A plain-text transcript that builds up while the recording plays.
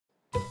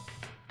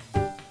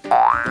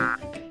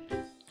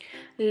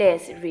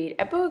Let's read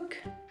a book.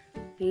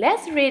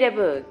 Let's read a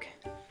book.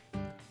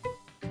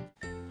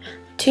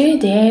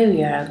 Today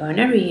we are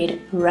gonna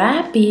read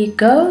Rappy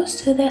Goes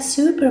to the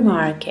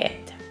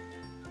Supermarket.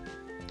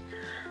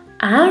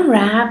 I'm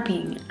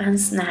rapping and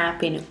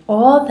snapping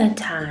all the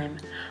time.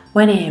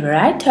 Whenever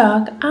I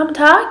talk, I'm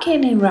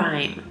talking in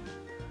rhyme.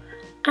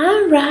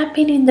 I'm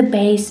rapping in the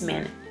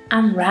basement.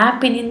 I'm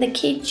rapping in the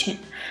kitchen.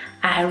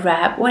 I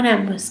rap when a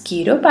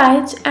mosquito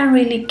bites and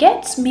really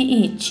gets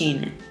me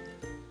itching.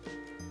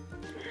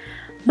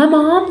 My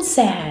mom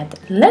said,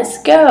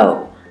 "Let's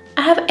go.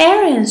 I have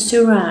errands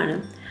to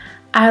run.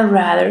 I'd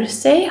rather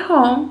stay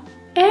home.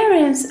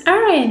 Errands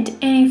aren't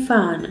any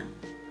fun."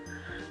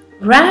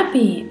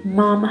 "Rappy,"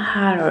 Mom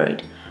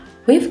hollered,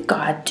 "we've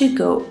got to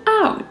go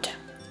out."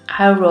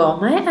 I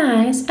rolled my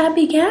eyes and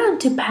began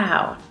to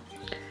pout.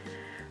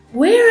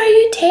 "Where are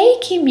you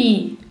taking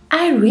me?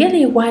 I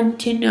really want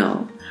to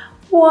know.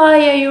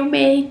 Why are you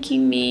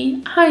making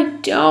me? I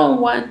don't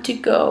want to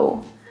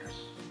go."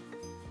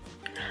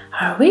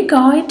 "Are we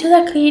going to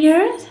the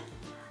cleaners?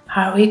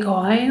 Are we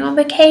going on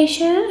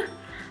vacation?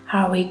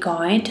 Are we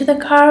going to the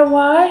car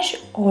wash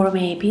or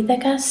maybe the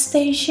gas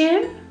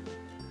station?"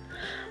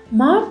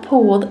 Mom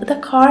pulled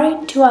the car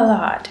into a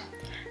lot.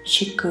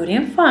 She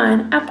couldn't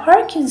find a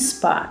parking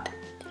spot.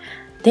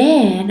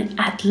 Then,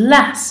 at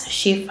last,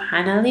 she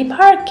finally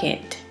parked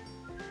it.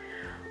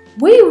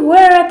 We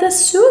were at the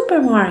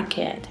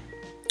supermarket.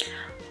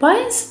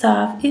 Buying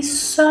stuff is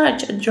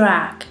such a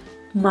drag.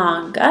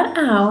 Mom got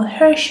out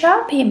her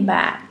shopping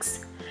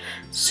bags.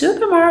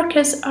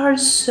 Supermarkets are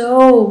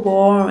so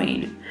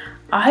boring.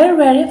 I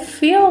already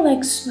feel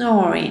like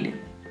snoring.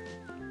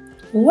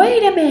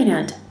 "Wait a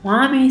minute,"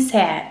 Mommy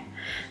said.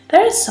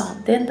 "There's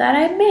something that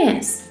I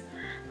missed.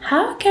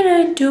 How can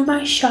I do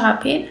my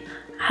shopping?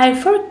 I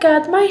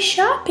forgot my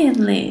shopping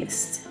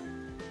list."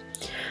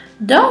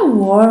 "Don't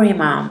worry,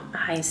 Mom,"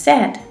 I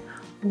said.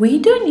 "We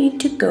don't need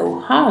to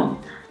go home.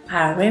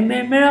 I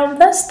remember all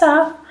the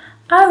stuff.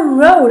 I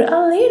wrote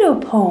a little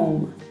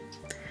poem.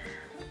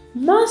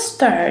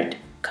 Mustard,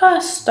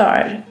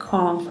 custard,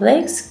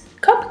 cornflakes,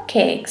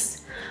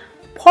 cupcakes,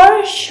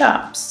 pork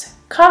chops,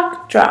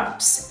 cock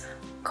drops,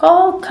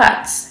 cold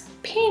cuts,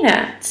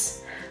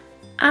 peanuts,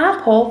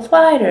 apple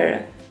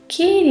cider,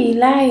 kitty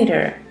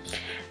lighter,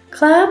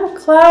 clam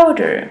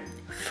chowder,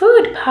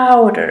 food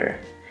powder,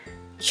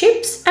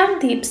 chips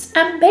and dips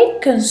and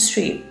bacon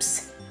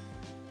strips."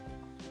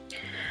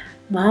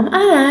 Mom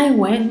and I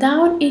went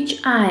down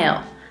each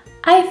aisle.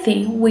 I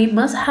think we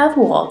must have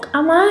walked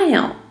a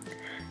mile.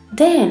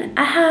 Then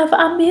I have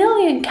a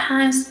million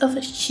kinds of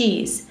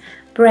cheese,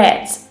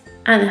 breads,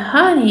 and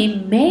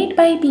honey made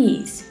by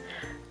bees,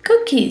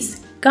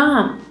 cookies,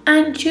 gum,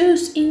 and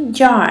juice in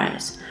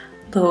jars.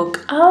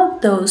 Look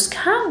at those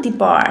candy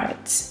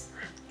bars.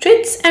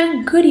 Treats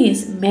and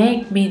goodies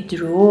make me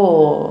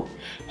drool.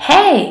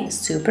 Hey,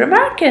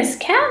 supermarkets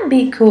can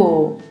be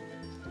cool.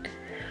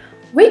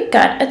 We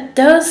got a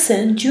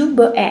dozen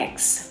jumbo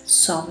eggs,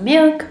 some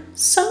milk,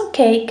 some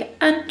cake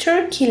and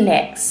turkey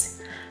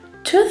legs,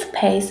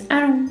 toothpaste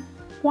and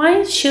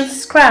windshield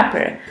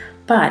scraper.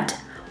 But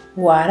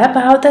what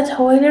about the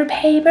toilet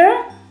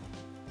paper?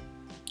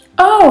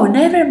 "Oh,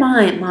 never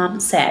mind," Mom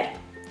said.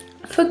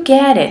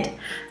 "Forget it."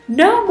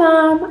 "No,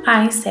 Mom,"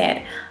 I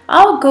said.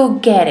 "I'll go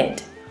get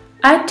it."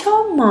 I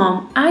told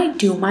Mom I'd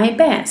do my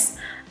best,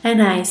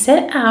 and I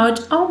set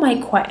out on my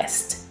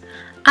quest.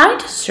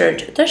 I'd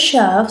search the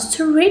shelves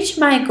to reach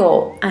my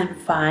goal and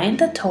find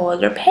the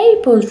toilet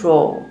paper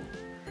roll.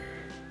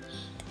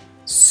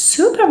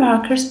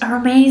 Supermarkets are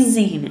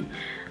amazing.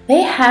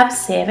 They have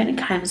 7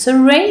 kinds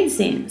of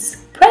raisins,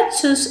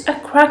 pretzels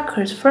and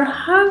crackers for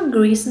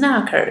hungry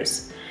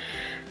snackers.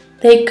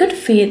 They could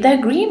feed the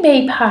Green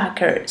Bay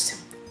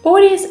Packers.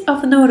 Oodles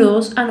of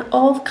noodles and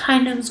all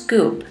kinds of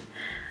scoop.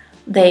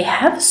 They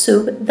have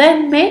soup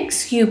that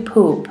makes you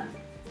poop.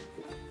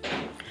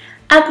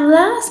 At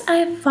last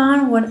I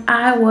found what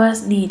I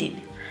was needing.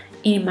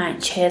 In my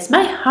chest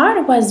my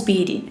heart was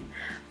beating.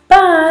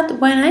 But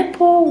when I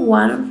pulled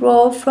one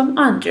roll from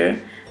under,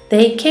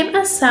 there came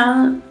a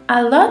sound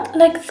a lot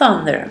like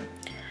thunder.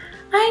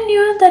 I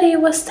knew that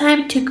it was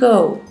time to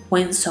go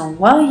when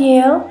someone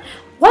yelled,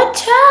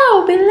 "Watch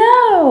out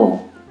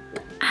below!"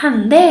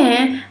 And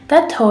then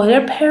the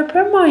toilet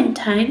paper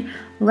mountain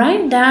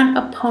ran down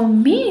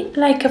upon me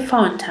like a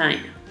fountain.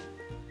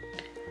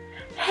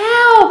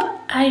 "Help!"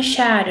 I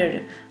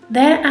shouted.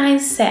 Then I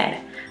said,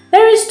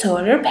 "There is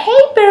toilet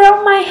paper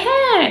on my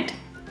head."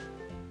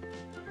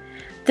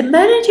 The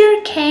manager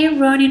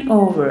came running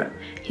over.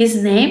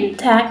 His name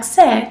tag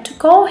said to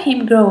call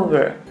him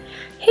Grover.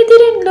 He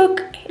didn't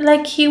look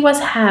like he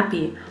was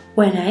happy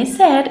when I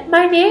said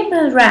my name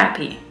is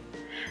Rappy.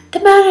 The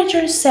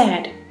manager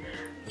said,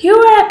 "You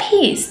are a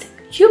beast.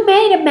 You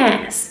made a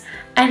mess.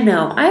 And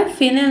now I'm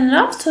feeling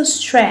lots of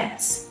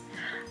stress.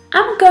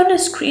 I'm gonna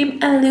scream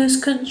and lose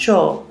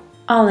control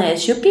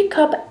unless you pick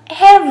up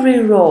every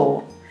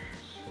roll."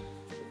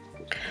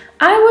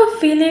 I was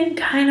feeling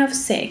kind of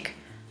sick.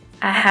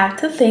 I had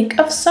to think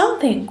of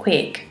something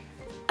quick.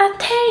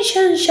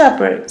 Attention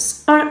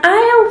shoppers, on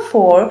aisle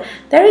 4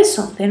 there is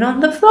something on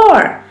the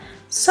floor.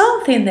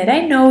 Something that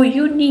I know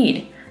you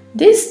need.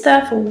 This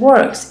stuff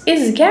works,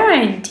 it's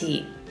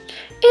guaranteed.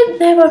 It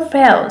never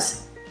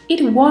fails,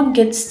 it won't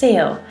get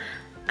stale,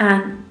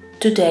 and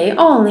today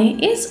only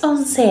is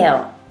on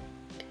sale.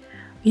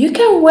 You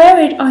can wear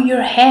it on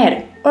your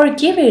head or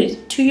give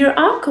it to your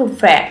Uncle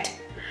Fred.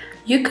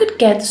 You could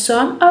get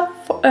some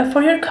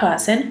for your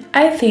cousin.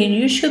 I think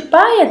you should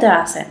buy a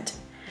dozen.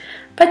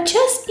 But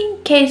just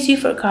in case you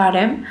forgot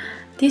them,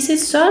 this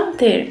is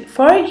something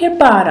for your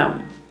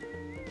bottom.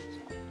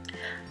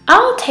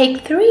 I'll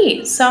take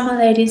 3, some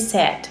lady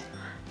said.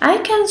 I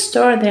can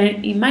store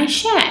them in my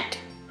shed.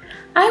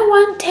 I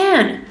want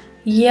 10,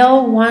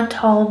 yelled one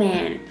tall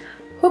man,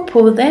 who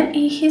put them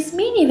in his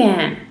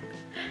minivan.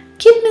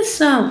 Give me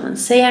some,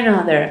 said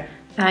another.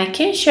 I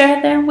can share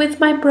them with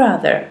my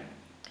brother.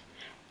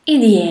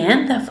 In the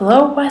end, the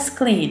floor was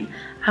clean,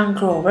 and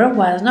Grover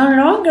was no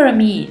longer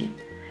mean.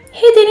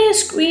 He didn't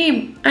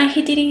scream and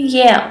he didn't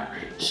yell.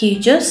 He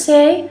just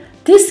said,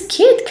 "This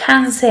kid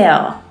can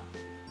sell."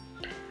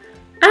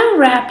 I'm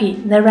Rappy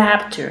the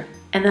raptor,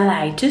 and I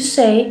like to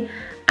say,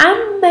 I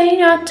may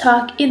not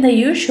talk in the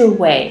usual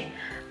way.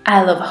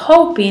 I love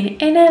hoping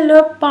and I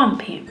love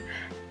bumping.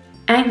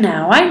 And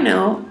now I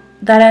know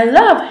that I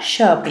love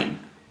shopping.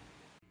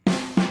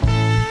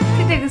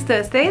 Si te gustó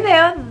este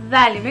video,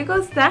 dale me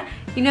gusta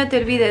y no te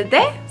olvides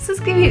de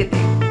suscribirte.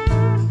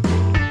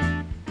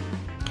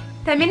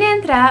 También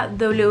entra a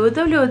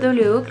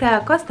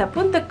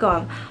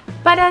www.creacosta.com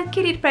para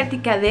adquirir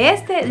práctica de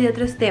este y de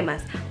otros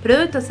temas,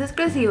 productos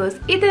exclusivos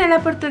y tener la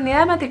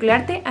oportunidad de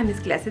matricularte a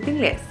mis clases de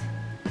inglés.